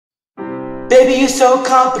Baby, you're so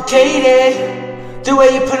complicated, the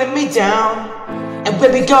way you're putting me down. And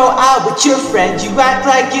when we go out with your friends, you act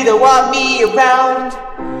like you don't want me around.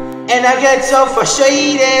 And I get so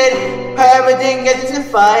frustrated, everything gets in a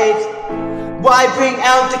fight. Why bring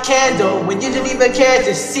out the candle when you didn't even care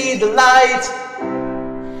to see the light?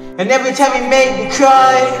 And every time you make me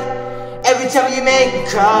cry, every time you make me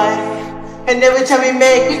cry, and every time you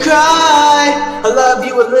make me cry, I love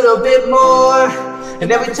you a little bit more.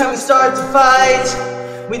 And every time we start to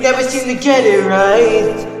fight, we never seem to get it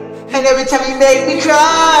right. And every time you make me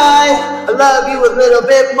cry, I love you a little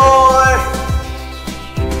bit more.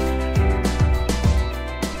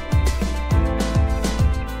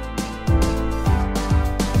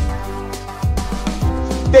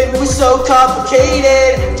 Baby, we're so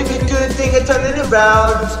complicated, took a good thing and turned it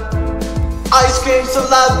around. I scream so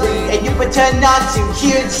loudly and you pretend not to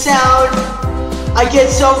hear the sound. I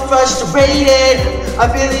get so frustrated,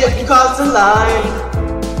 I feel like you cross the line.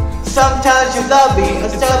 Sometimes you love me,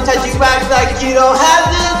 and sometimes you act like you don't have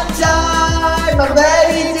the time. I'm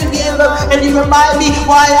ready to give up, and you remind me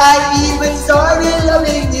why I even started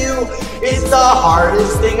loving you. It's the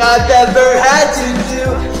hardest thing I've ever had to do,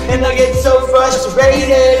 and I get so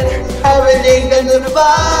frustrated, everything in the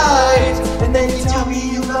fight. And then you tell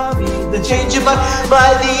me you love me, then change your mind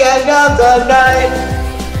by the end of the night.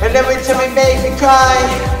 And every time you make me cry,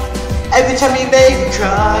 every time you make me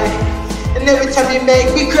cry, and every time you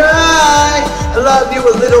make me cry, I love you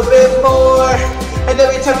a little bit more. And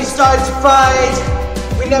every time we start to fight,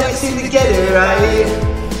 we never seem to get it right.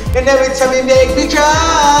 And every time you make me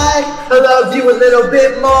cry, I love you a little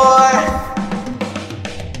bit more.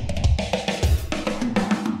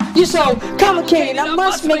 You're so complicated, I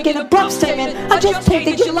must make an abrupt statement. I just take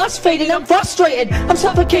that your lust's faded, I'm frustrated, I'm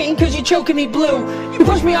suffocating cause you're choking me blue. You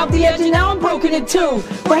pushed me off the edge and now I'm broken in two.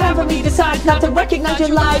 Where half of me decides not to recognize your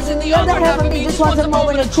lies, and the other half of me just wants a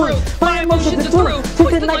moment of truth. My emotions are through,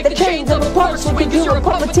 twisted like the chains of a parcel. When you're a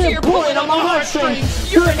puppeteer pulling on my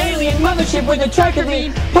heartstrings. You're an alien mothership with a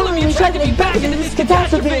tragedy, pulling me and dragging me back into this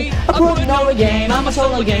catastrophe. A broken over game, I'm a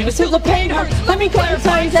solo game, but still the pain hurts. Let me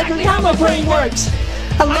clarify exactly how my brain works.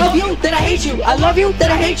 I love you, then I hate you. I love you,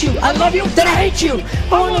 then I hate you. I love you, then I hate you.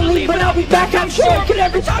 I wanna leave, but I'll be back, I'm sure. Cause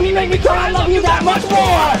every time you make me cry, I love you that much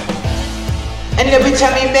more. And every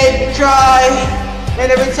time you make me cry,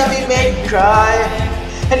 and every time you make me cry,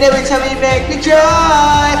 and every time you make me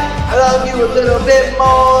cry, I love you a little bit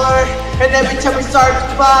more. And every time we start to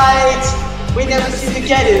fight, we never seem to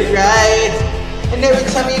get it right. And every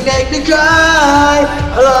time you make me cry,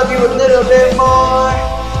 I love you a little bit more.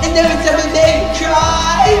 And every time you make me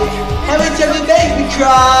cry, every time you make me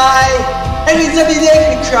cry, every time you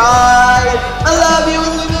make me cry, I love you a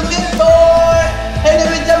little bit more. And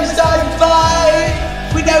every time we start to fight,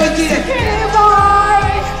 we never seem to get it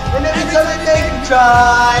right. And every time you make me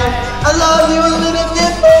cry, I love you a little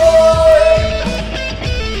bit more.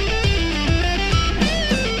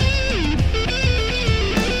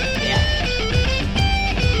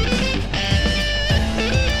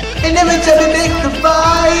 And every time we make the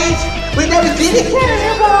fight, we never seem to get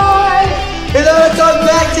it right. And then it comes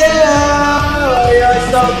back down, oh, you're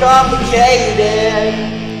so complicated.